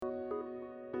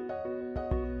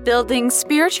Building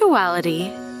spirituality,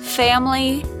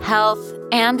 family, health,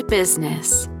 and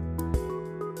business.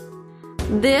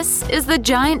 This is the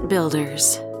Giant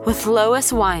Builders with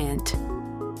Lois Wyant.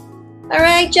 All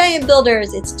right, Giant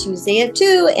Builders, it's Tuesday at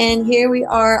 2, and here we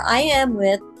are. I am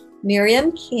with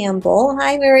Miriam Campbell.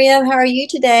 Hi, Miriam. How are you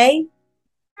today?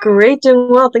 Great,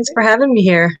 doing well. Thanks for having me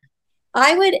here.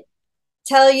 I would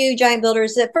tell you, Giant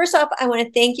Builders, that first off, I want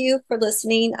to thank you for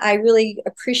listening. I really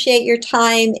appreciate your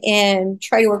time and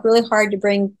try to work really hard to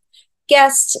bring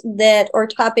guests or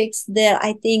topics that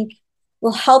I think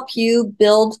will help you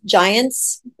build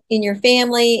giants in your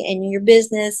family and in your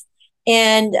business.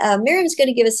 And Miriam's going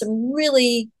to give us some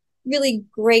really, really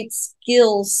great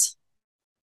skills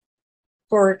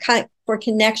for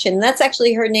connection. That's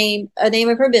actually her name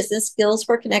of her business,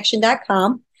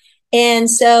 skillsforconnection.com.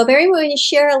 And so, Miriam, will you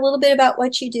share a little bit about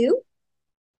what you do?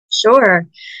 Sure.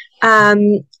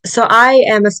 So I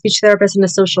am a speech therapist and a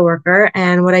social worker,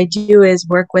 and what I do is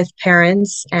work with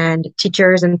parents and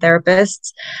teachers and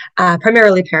therapists,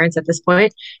 primarily parents at this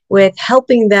point, with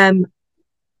helping them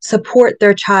support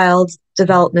their child's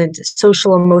development,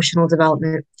 social emotional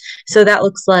development. So that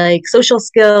looks like social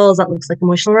skills, that looks like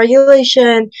emotional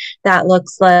regulation, that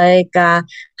looks like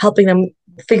helping them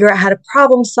figure out how to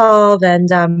problem solve.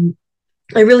 And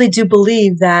I really do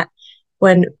believe that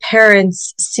when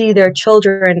parents see their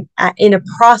children in a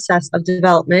process of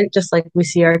development, just like we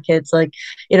see our kids, like,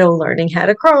 learning how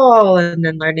to crawl and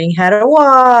then learning how to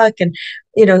walk. And,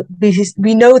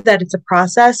 we know that it's a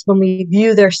process. When we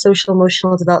view their social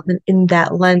emotional development in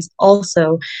that lens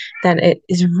also, then it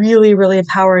is really, really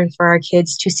empowering for our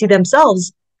kids to see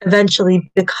themselves eventually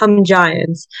become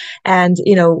giants. And,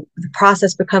 the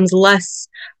process becomes less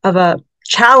of a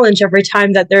challenge every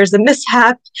time that there's a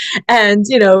mishap and,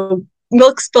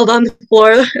 milk spilled on the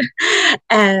floor,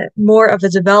 and more of a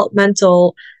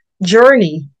developmental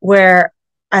journey where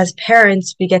as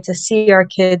parents, we get to see our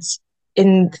kids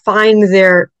find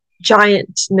their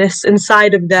giantness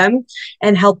inside of them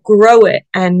and help grow it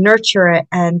and nurture it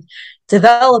and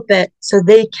develop it so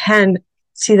they can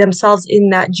see themselves in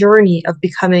that journey of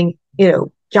becoming,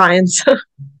 giants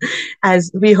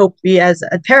as we hope we as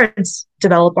parents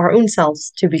develop our own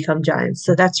selves to become giants.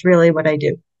 So that's really what I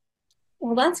do.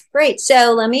 Well, that's great.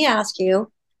 So let me ask you,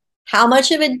 how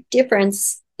much of a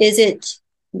difference is it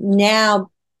now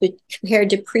compared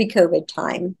to pre-COVID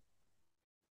time?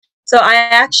 So I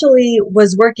actually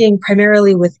was working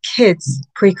primarily with kids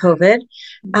pre-COVID.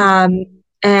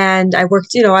 And I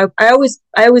worked, I always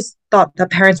thought that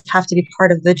parents have to be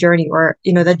part of the journey, or,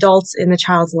 the adults in the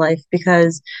child's life,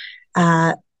 because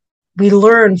we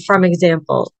learn from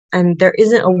example, and there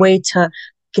isn't a way to,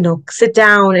 sit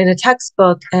down in a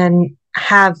textbook and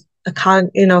have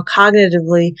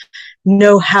cognitively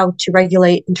know how to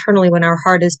regulate internally when our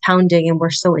heart is pounding and we're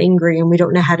so angry and we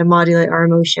don't know how to modulate our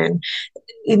emotion.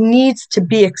 It needs to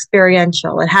be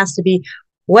experiential. It has to be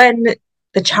when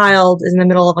the child is in the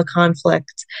middle of a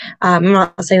conflict. I'm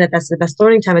not saying that that's the best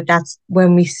learning time, but that's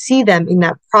when we see them in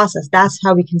that process. That's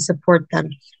how we can support them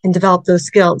and develop those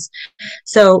skills.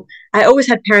 So I always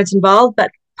had parents involved,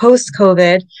 but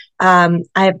post-COVID,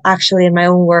 I've actually in my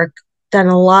own work done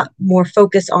a lot more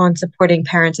focus on supporting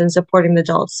parents and supporting the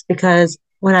adults, because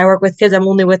when I work with kids, I'm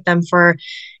only with them for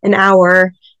an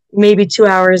hour, maybe 2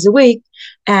 hours a week,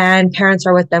 and parents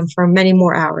are with them for many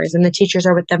more hours, and the teachers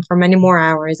are with them for many more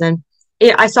hours. And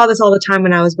I saw this all the time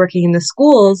when I was working in the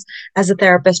schools as a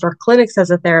therapist or clinics as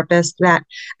a therapist, that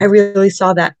I really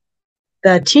saw that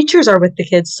the teachers are with the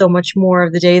kids so much more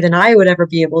of the day than I would ever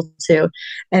be able to.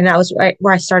 And that was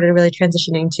where I started really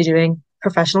transitioning to doing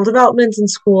professional developments in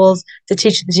schools to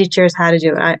teach the teachers how to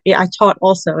do it. I taught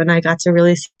also, and I got to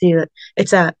really see that it's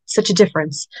such a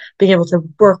difference being able to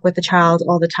work with the child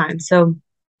all the time. So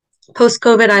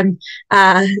post-COVID, I'm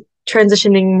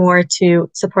transitioning more to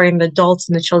supporting the adults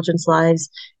in the children's lives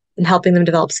and helping them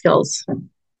develop skills.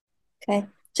 Okay.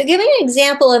 So give me an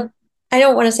example of, I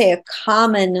don't want to say a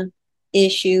common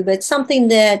issue, but something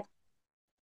that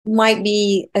might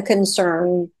be a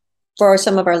concern for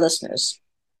some of our listeners.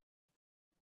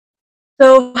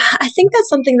 So I think that's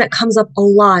something that comes up a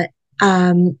lot,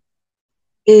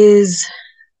 is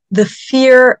the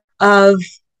fear of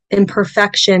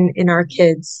imperfection in our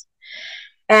kids.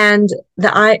 And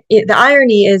the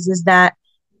irony is that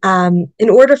in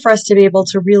order for us to be able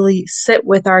to really sit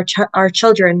with our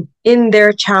children in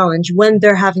their challenge, when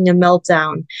they're having a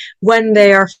meltdown, when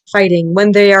they are fighting,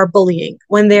 when they are bullying,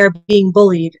 when they are being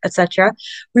bullied, etc.,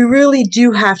 we really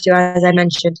do have to, as I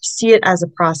mentioned, see it as a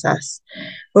process.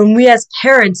 When we as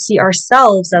parents see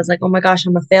ourselves as like, oh my gosh,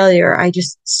 I'm a failure, I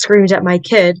just screamed at my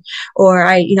kid, or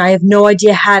I have no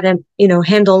idea how to,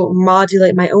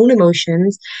 modulate my own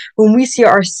emotions. When we see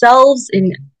ourselves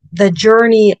in the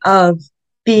journey of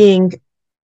being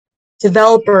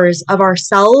developers of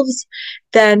ourselves,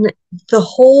 then the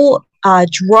whole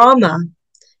drama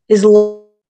is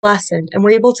lessened, and we're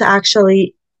able to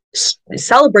actually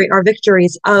celebrate our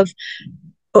victories of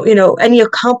any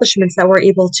accomplishments that we're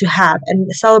able to have,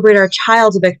 and celebrate our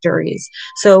child's victories.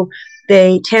 So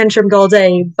they tantrumed all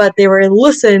day, but they were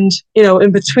listened,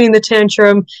 in between the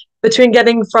tantrum, between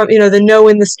getting from, the no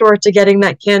in the store to getting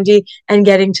that candy and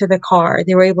getting to the car.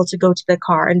 They were able to go to the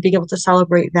car and being able to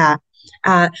celebrate that.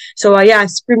 I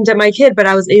screamed at my kid, but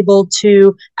I was able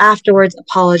to afterwards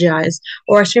apologize.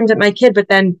 Or I screamed at my kid, but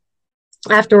then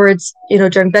afterwards,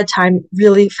 during bedtime,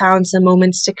 really found some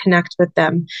moments to connect with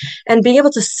them. And being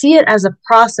able to see it as a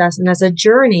process and as a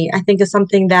journey, I think, is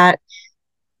something that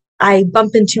I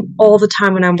bump into all the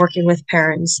time when I'm working with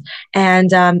parents.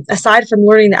 And aside from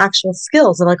learning the actual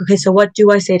skills of like, okay, so what do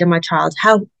I say to my child?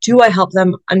 How do I help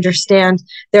them understand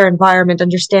their environment,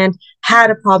 understand how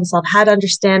to problem solve, how to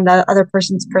understand the other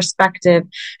person's perspective,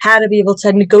 how to be able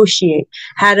to negotiate,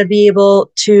 how to be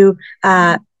able to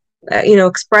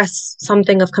express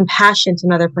something of compassion to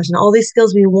another person. All these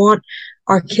skills we want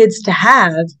our kids to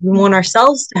have, we want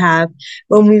ourselves to have.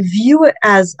 When we view it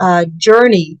as a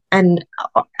journey and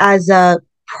as a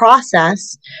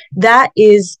process, that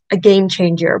is a game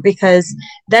changer, because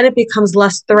then it becomes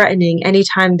less threatening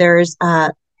anytime there's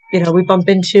we bump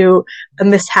into a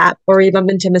mishap, or we bump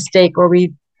into a mistake, or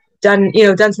we've done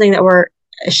something that we're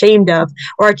ashamed of,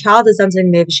 or our child has done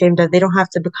something they're ashamed of. They don't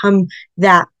have to become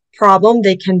that problem.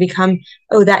 They can become,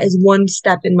 oh, that is one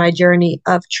step in my journey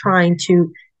of trying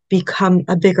to become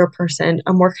a bigger person,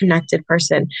 a more connected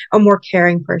person, a more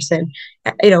caring person,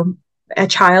 a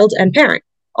child and parent,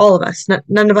 all of us.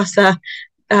 None of us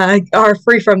are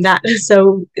free from that.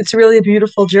 So it's really a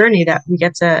beautiful journey that we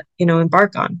get to,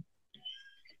 embark on.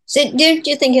 So do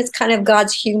you think it's kind of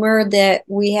God's humor that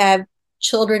we have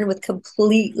children with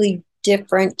completely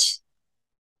different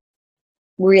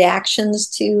reactions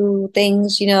to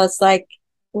things? It's like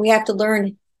we have to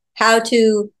learn how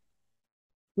to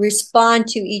respond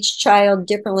to each child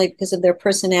differently because of their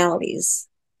personalities.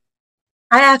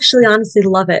 I actually honestly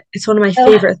love it. It's one of my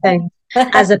favorite things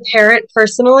as a parent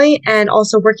personally, and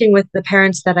also working with the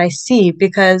parents that I see,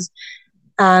 because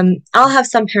I'll have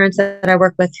some parents that I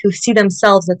work with who see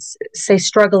themselves, let's say,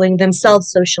 struggling themselves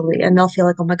socially, and they'll feel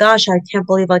like, oh my gosh, I can't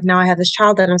believe like now I have this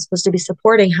child that I'm supposed to be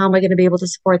supporting. How am I going to be able to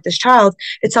support this child?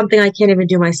 It's something I can't even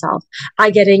do myself. I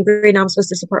get angry, now I'm supposed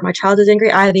to support my child who's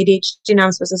angry. I have ADHD, now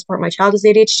I'm supposed to support my child who's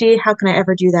ADHD. How can I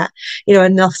ever do that?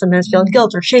 And they'll sometimes feel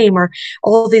guilt or shame or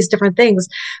all these different things.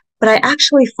 But I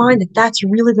actually find that that's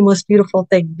really the most beautiful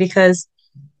thing, because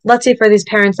let's say for these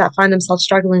parents that find themselves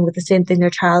struggling with the same thing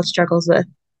their child struggles with,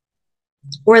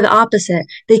 or the opposite,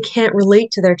 they can't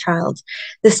relate to their child.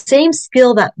 The same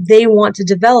skill that they want to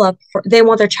develop, they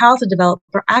want their child to develop,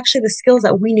 are actually the skills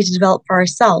that we need to develop for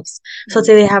ourselves. So let's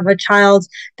say they have a child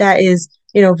that is,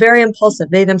 very impulsive.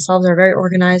 They themselves are very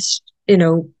organized,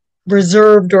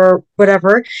 reserved or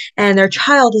whatever, and their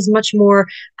child is much more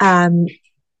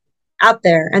out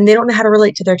there, and they don't know how to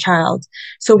relate to their child.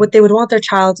 So what they would want their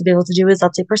child to be able to do is,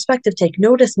 let's say, perspective take.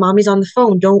 Notice mommy's on the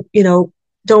phone.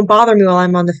 Don't bother me while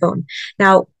I'm on the phone.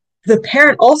 Now, the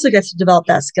parent also gets to develop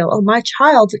that skill. Oh, my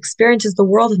child experiences the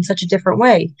world in such a different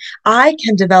way. I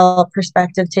can develop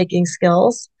perspective taking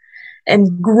skills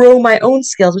and grow my own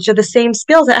skills, which are the same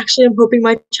skills that actually I'm hoping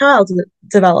my child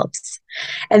develops.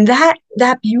 And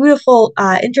that beautiful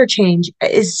interchange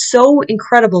is so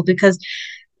incredible, because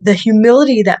the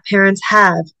humility that parents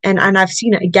have, and I've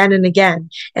seen it again and again.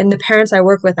 And the parents I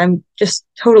work with, I'm just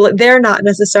totally, they're not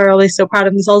necessarily so proud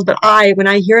of themselves, but when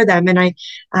I hear them and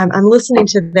I'm listening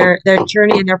to their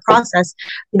journey and their process,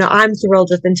 I'm thrilled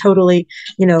with and totally,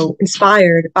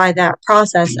 inspired by that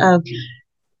process of,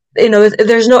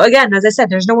 there's no, again, as I said,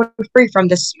 there's no one free from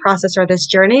this process or this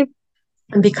journey.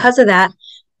 And because of that,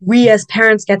 we as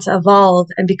parents get to evolve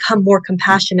and become more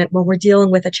compassionate when we're dealing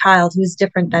with a child who's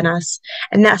different than us.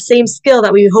 And that same skill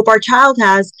that we hope our child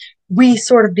has, we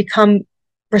sort of become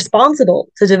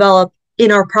responsible to develop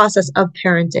in our process of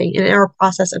parenting, in our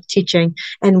process of teaching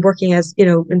and working as,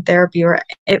 in therapy, or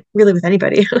really with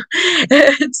anybody.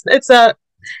 It's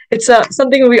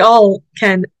something we all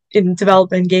can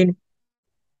develop and gain.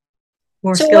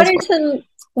 more So skills.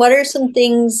 what are some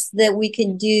things that we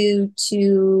can do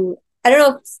to, I don't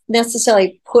know if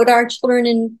necessarily put our children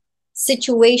in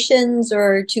situations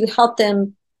or to help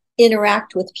them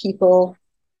interact with people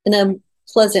in a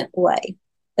pleasant way?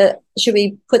 Should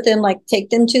we put them, like, take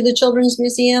them to the children's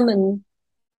museum, and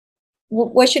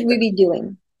what should we be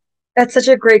doing? That's such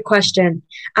a great question.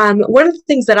 One of the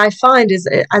things that I find is,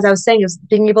 as I was saying, is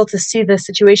being able to see the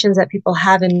situations that people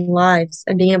have in lives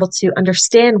and being able to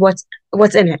understand what's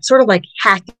in it. Sort of like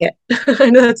hack it. I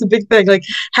know that's a big thing. Like,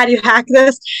 how do you hack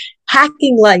this?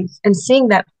 Hacking life and seeing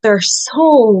that there are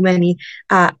so many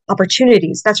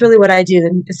opportunities. That's really what I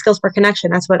do. The Skills for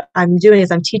Connection. That's what I'm doing.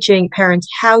 Is I'm teaching parents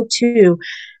how to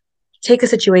take a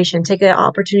situation, take an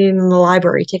opportunity in the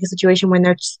library, take a situation when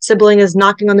their sibling is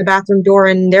knocking on the bathroom door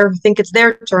and they think it's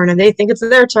their turn and they think it's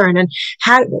their turn. And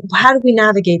how do we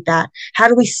navigate that? How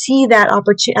do we see that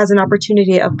as an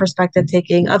opportunity of perspective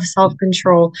taking, of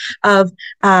self-control, of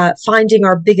finding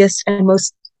our biggest and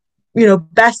most,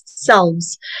 best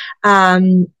selves?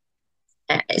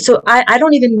 So I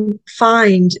don't even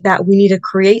find that we need to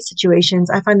create situations.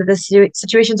 I find that the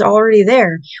situations are already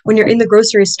there. When you're in the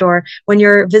grocery store, when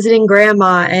you're visiting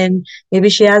grandma and maybe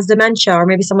she has dementia, or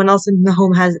maybe someone else in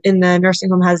the nursing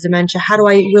home has dementia, how do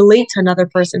I relate to another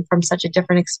person from such a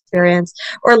different experience?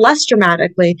 Or less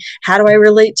dramatically, how do I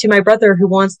relate to my brother who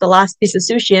wants the last piece of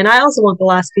sushi and I also want the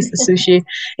last piece of sushi?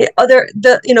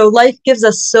 Life gives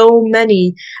us so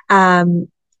many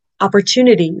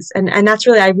opportunities, and that's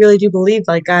really, I really do believe,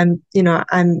 like, I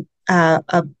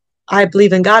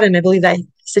believe in God, and I believe that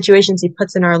situations he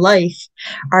puts in our life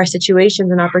are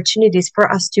situations and opportunities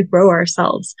for us to grow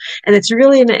ourselves. And it's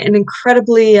really an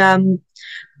incredibly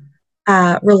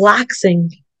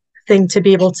relaxing thing to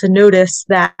be able to notice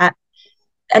that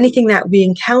anything that we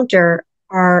encounter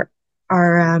are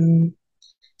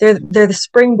they're the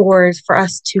springboard for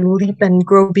us to leap and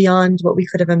grow beyond what we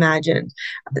could have imagined.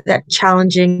 That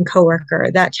challenging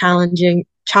coworker, that challenging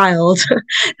child,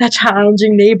 that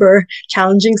challenging neighbor,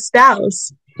 challenging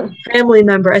spouse, family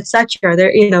member, etc. There,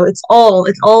 it's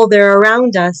all there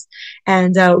around us,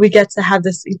 and we get to have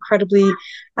this incredibly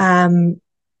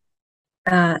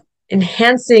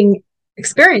enhancing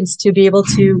experience to be able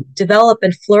to develop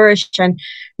and flourish and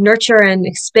nurture and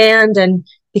expand and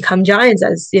become giants,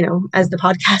 as the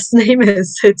podcast name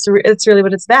is. It's really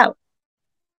what it's about.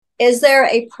 Is there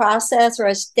a process or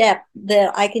a step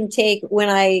that I can take when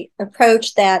I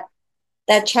approach that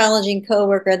challenging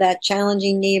coworker, that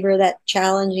challenging neighbor, that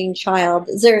challenging child?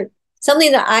 Is there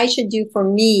something that I should do for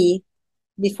me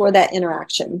before that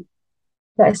interaction?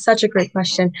 That is such a great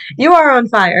question. You are on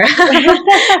fire.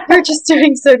 You're just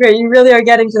doing so great. You really are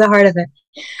getting to the heart of it.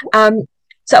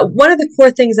 So one of the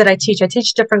core things that I teach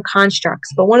different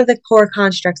constructs, but one of the core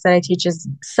constructs that I teach is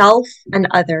self and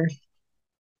other.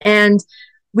 And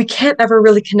we can't ever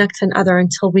really connect to an other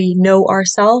until we know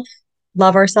ourselves,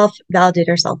 love ourselves, validate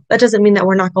ourselves. That doesn't mean that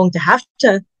we're not going to have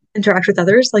to interact with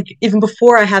others. Like, even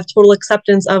before I have total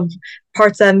acceptance of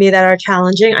parts of me that are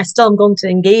challenging, I still am going to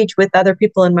engage with other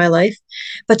people in my life.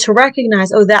 But to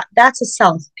recognize, that's a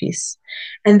self piece.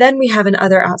 And then we have an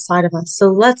other outside of us.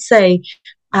 So let's say,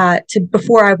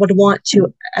 before I would want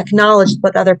to acknowledge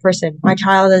what the other person, my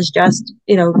child has just,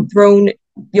 thrown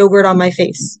yogurt on my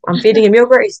face. I'm feeding him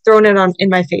yogurt, he's thrown it in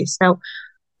my face. Now,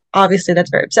 obviously, that's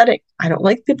very upsetting. I don't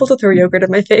like people to throw yogurt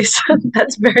in my face.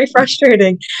 That's very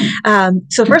frustrating.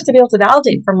 So first, to be able to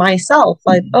validate for myself,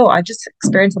 like, oh, I just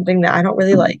experienced something that I don't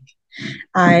really like.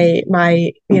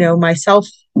 My self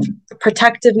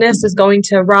protectiveness is going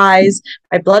to rise.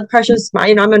 My blood pressure is,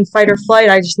 I'm in fight or flight.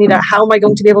 I just need how am I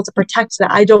going to be able to protect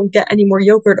that I don't get any more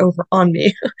yogurt over on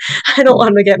me? I don't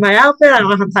want to get my outfit. I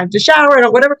don't have time to shower. I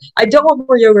don't want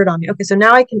more yogurt on me. Okay, so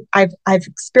now I've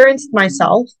experienced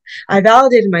myself. I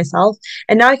validated myself,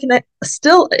 and now I can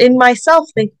still in myself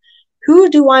think, who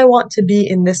do I want to be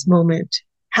in this moment?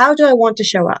 How do I want to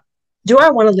show up? Do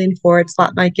I want to lean forward,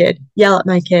 slap my kid, yell at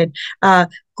my kid,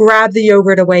 grab the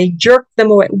yogurt away, jerk them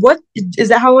away? What is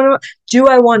that? How I want to? Do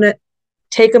I want to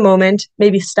take a moment,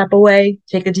 maybe step away,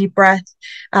 take a deep breath?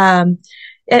 And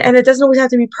it doesn't always have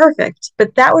to be perfect,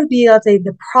 but that would be, let's say,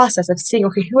 the process of seeing,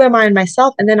 okay, who am I in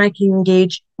myself? And then I can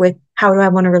engage with, how do I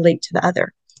want to relate to the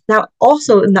other? Now,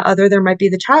 also in the other, there might be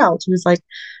the child who's like,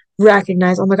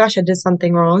 recognize, oh my gosh, I did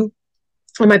something wrong.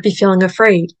 I might be feeling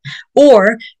afraid,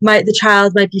 or the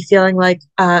child might be feeling like,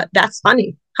 that's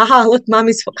funny. haha, look,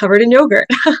 mommy's covered in yogurt.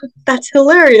 That's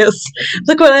hilarious.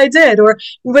 Look what I did. Or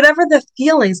whatever the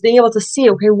feelings, being able to see,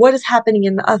 okay, what is happening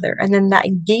in the other? And then that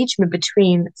engagement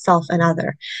between self and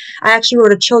other. I actually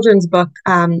wrote a children's book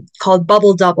called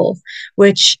Bubble Double,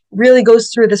 which really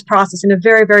goes through this process in a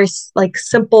very, very like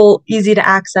simple, easy to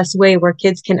access way where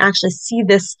kids can actually see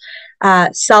this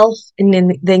self and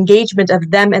in the engagement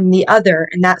of them and the other,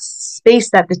 and that space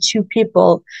that the two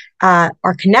people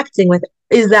are connecting with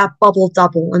is that bubble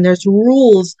double. And there's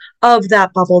rules of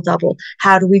that bubble double.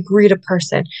 How do we greet a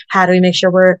person? How do we make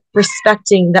sure we're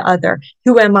respecting the other?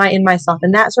 Who am I in myself?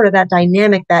 And that sort of that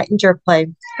dynamic, that interplay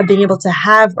of being able to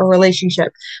have a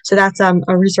relationship. So that's a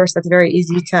resource that's very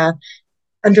easy to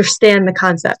understand the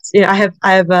concepts. You know,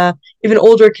 I have even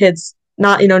older kids,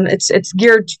 not, you know, it's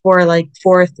geared for like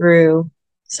 4 through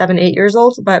 7, 8 years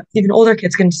old, but even older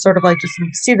kids can sort of like just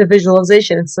see the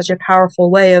visualization. It's such a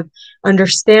powerful way of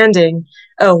understanding,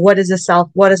 oh, what is a self?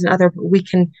 What is an other? We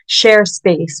can share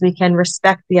space. We can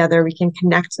respect the other. We can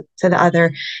connect to the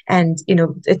other. And, you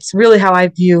know, it's really how I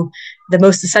view the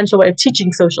most essential way of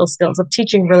teaching social skills, of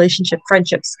teaching relationship,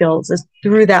 friendship skills, is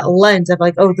through that lens of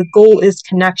like, oh, the goal is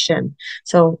connection.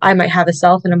 So I might have a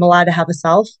self and I'm allowed to have a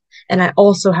self. And I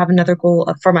also have another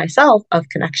goal for myself of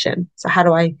connection. So how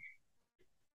do I,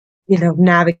 you know,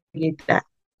 navigate that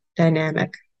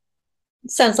dynamic?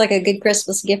 Sounds like a good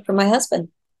Christmas gift for my husband.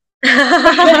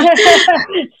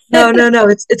 No.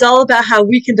 It's all about how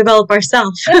we can develop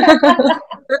ourselves.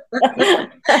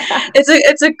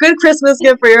 It's a good Christmas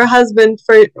gift for your husband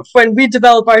for when we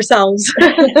develop ourselves.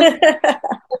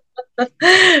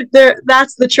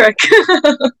 That's the trick.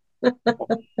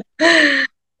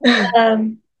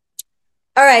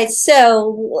 All right.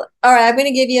 So, all right, I'm going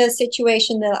to give you a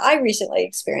situation that I recently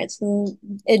experienced and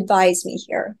advise me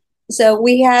here. So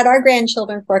we had our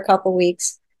grandchildren for a couple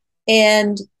weeks,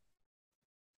 and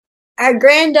our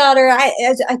granddaughter,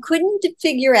 I couldn't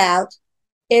figure out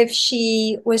if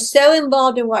she was so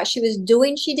involved in what she was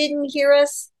doing, she didn't hear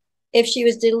us, if she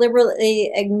was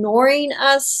deliberately ignoring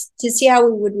us to see how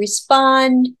we would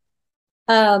respond.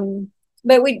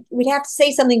 But we'd have to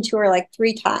say something to her like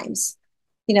 3 times.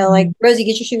 You know, like, Rosie,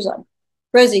 get your shoes on.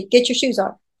 Rosie, get your shoes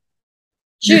on.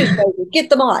 Shoes, Rosie, get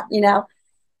them on, you know.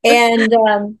 And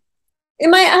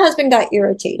my husband got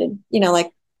irritated, you know,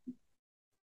 like,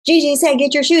 Gigi said,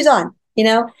 get your shoes on, you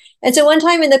know. And so one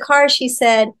time in the car, she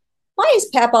said, why is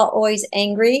Papa always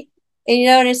angry? And, you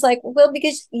know, and it's like, well,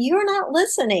 because you're not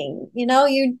listening, you know,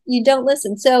 you don't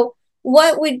listen. So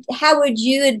how would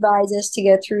you advise us to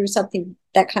go through something,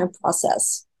 that kind of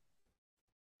process?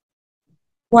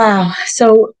 Wow.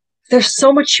 So there's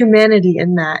so much humanity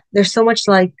in that. There's so much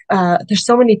like, there's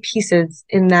so many pieces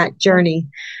in that journey.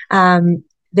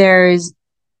 There's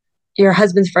your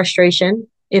husband's frustration,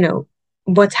 you know,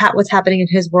 what's happening in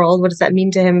his world. What does that mean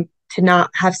to him to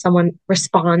not have someone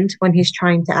respond when he's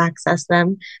trying to access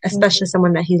them, especially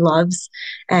someone that he loves,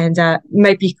 and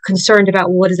might be concerned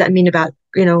about what does that mean about,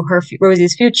 you know,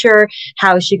 Rosie's future?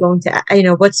 How is she going to, you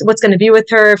know, what's going to be with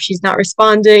her if she's not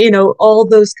responding? You know, all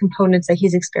those components that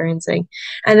he's experiencing.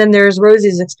 And then there's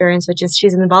Rosie's experience, which is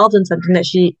she's involved in something that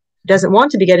she doesn't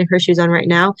want to be getting her shoes on right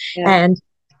now, and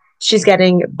she's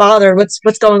getting bothered.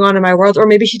 What's going on in my world? Or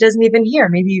maybe she doesn't even hear.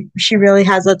 Maybe she really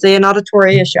has, let's say, an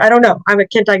auditory issue. I don't know. I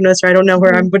can't diagnose her. I don't know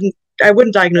her. I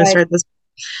wouldn't diagnose her at this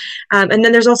point. And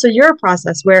then there's also your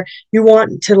process where you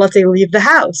want to, let's say, leave the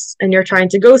house and you're trying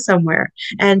to go somewhere,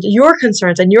 and your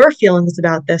concerns and your feelings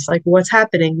about this, like, what's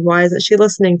happening? Why isn't she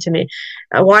listening to me?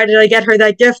 Why did I get her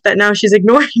that gift that now she's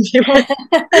ignoring me?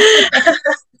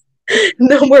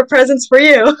 No more presents for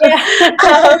you.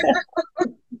 Yeah.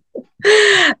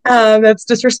 That's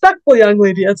disrespectful, young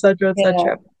lady, etc.,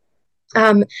 etc.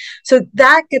 So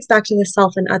that gets back to the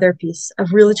self and other piece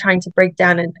of really trying to break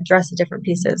down and address the different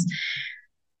pieces.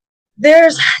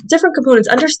 There's different components.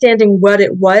 Understanding what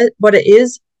it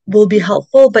is will be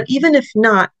helpful, but even if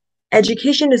not,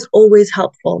 education is always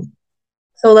helpful.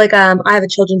 So like, I have a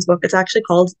children's book. It's actually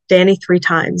called Danny 3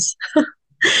 Times.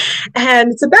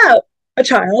 And it's about a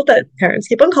child that parents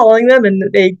keep on calling them and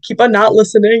they keep on not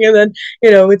listening. And then, you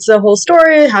know, it's a whole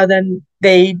story how then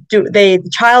the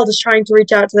child is trying to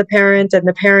reach out to the parent and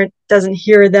the parent doesn't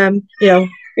hear them, you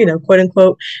know, quote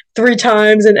unquote, 3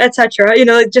 times and etc. You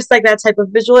know, just like that type of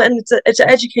visual. And it's an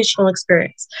educational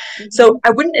experience. So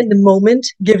I wouldn't in the moment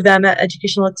give them an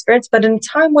educational experience, but in a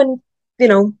time when, you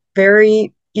know,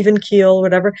 very even keel,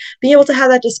 whatever, being able to have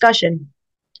that discussion.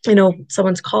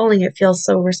 someone's calling, it feels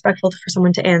so respectful for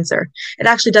someone to answer. It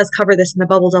actually does cover this in the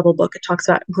Bubble Double book. It talks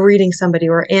about greeting somebody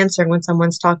or answering when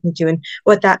someone's talking to you, and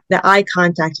what the eye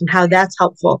contact and how that's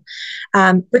helpful.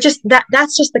 But just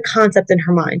that's just the concept in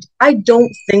her mind. I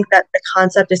don't think that the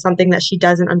concept is something that she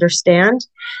doesn't understand.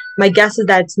 My guess is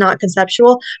that it's not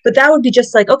conceptual, but that would be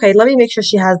just like, okay, let me make sure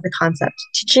she has the concept.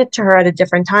 Teach it to her at a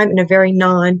different time in a very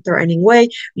non-threatening way.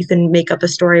 You can make up a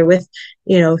story with,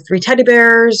 3 teddy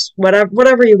bears,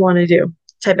 whatever you want to do,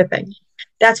 type of thing.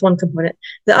 That's one component.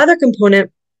 The other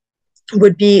component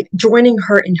would be joining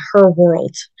her in her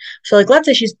world. So like, let's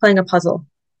say she's playing a puzzle.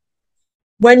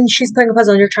 When she's playing a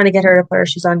puzzle and you're trying to get her to put her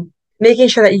shoes on, making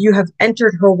sure that you have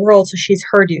entered her world so she's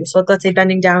heard you. So let's say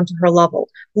bending down to her level,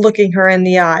 looking her in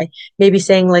the eye, maybe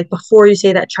saying like, before you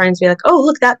say that, trying to be like, oh,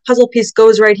 look, that puzzle piece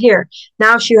goes right here.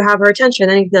 Now she have her attention.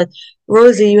 Then you can be like,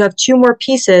 Rosie, you have 2 more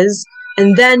pieces,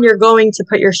 and then you're going to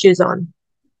put your shoes on.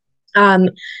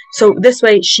 So this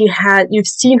way you've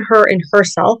seen her in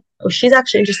herself. Oh, she's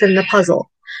actually interested in the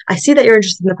puzzle. I see that you're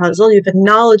interested in the puzzle. You've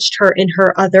acknowledged her in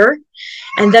her other,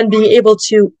 and then being able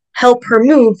to help her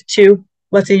move to,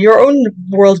 let's say, your own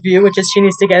worldview, which is she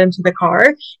needs to get into the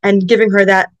car, and giving her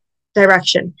that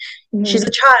direction. Mm-hmm. She's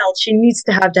a child. She needs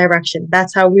to have direction.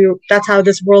 That's how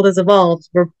this world has evolved.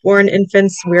 We're born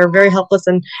infants. We are very helpless.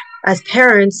 And as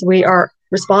parents, we are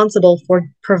responsible for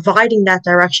providing that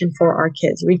direction for our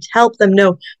kids. We help them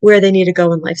know where they need to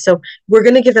go in life. So we're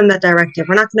going to give them that directive.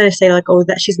 We're not going to say like, oh,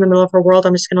 that she's in the middle of her world,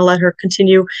 I'm just going to let her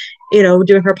continue,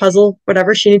 doing her puzzle,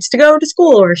 whatever. She needs to go to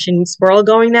school, or we're all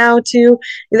going now to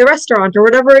the restaurant, or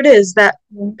whatever it is that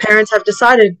parents have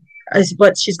decided is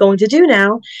what she's going to do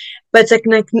now. But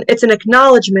it's an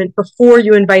acknowledgement before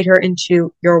you invite her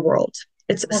into your world.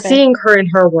 It's seeing her in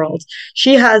her world.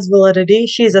 She has validity.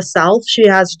 She's a self. She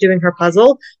has doing her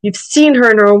puzzle. You've seen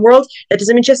her in her own world. That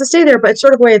doesn't mean she has to stay there, but it's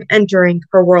sort of a way of entering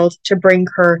her world to bring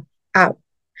her out.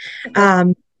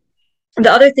 The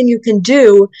other thing you can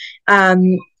do,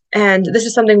 and this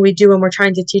is something we do when we're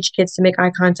trying to teach kids to make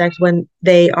eye contact when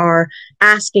they are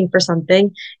asking for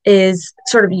something, is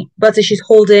sort of, let's say she's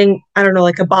holding, I don't know,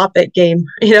 like a Bop It game,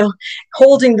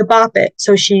 holding the Bop It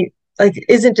so she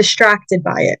isn't distracted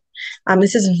by it.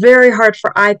 This is very hard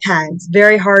for iPads,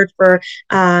 very hard for,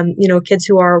 kids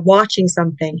who are watching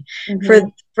something. Mm-hmm.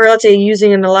 For let's say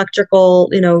using an electrical,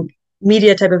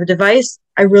 media type of a device,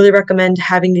 I really recommend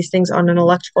having these things on an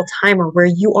electrical timer where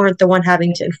you aren't the one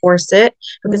having to enforce it,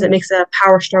 because it makes a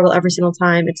power struggle every single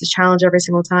time. It's a challenge every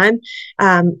single time.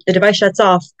 The device shuts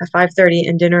off at 5:30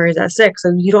 and dinner is at 6.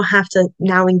 So you don't have to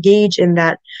now engage in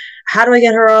that. How do I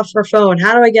get her off her phone?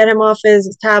 How do I get him off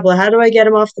his tablet? How do I get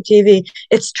him off the TV?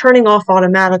 It's turning off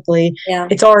automatically. Yeah.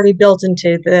 It's already built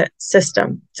into the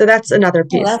system. So that's another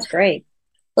piece. Oh, that's great.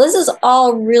 Well, this is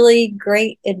all really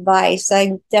great advice.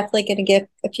 I'm definitely going to get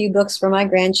a few books for my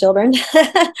grandchildren.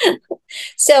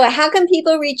 So how can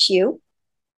people reach you?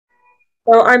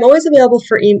 So I'm always available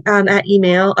for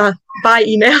by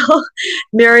email,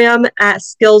 Miriam at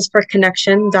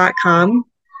skillsforconnection.com.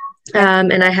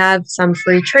 And I have some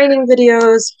free training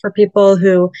videos for people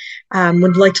who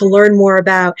would like to learn more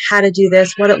about how to do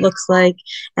this, what it looks like.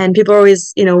 And people are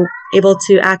always, able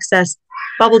to access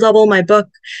Bubble Double, my book,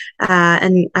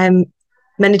 and I'm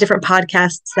many different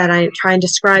podcasts that I try and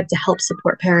describe to help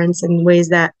support parents in ways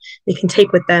that they can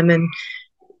take with them and,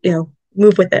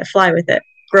 move with it, fly with it,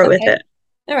 grow with it.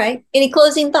 All right. Any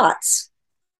closing thoughts?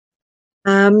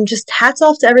 Just hats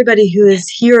off to everybody who is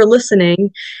here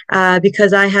listening,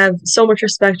 because I have so much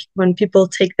respect when people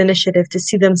take the initiative to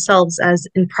see themselves as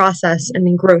in process and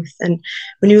in growth. And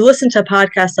when you listen to a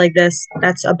podcast like this,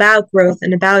 that's about growth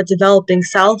and about developing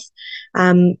self.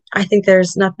 I think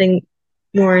there's nothing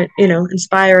more,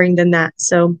 inspiring than that.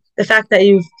 So the fact that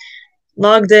you've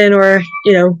logged in or,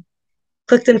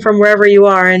 clicked in from wherever you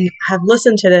are and have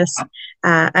listened to this,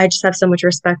 I just have so much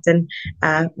respect and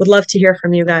would love to hear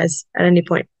from you guys at any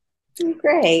point.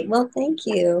 Great. Well, thank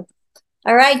you.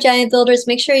 All right, Giant Builders,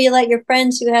 make sure you let your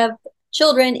friends who have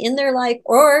children in their life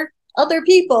or other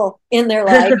people in their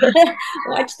life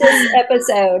watch this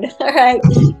episode. All right.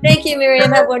 Thank you,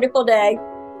 Miriam. Have a wonderful day.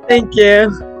 Thank you.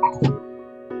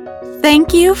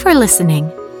 Thank you for listening.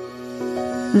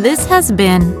 This has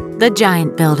been The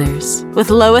Giant Builders with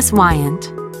Lois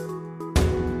Wyant.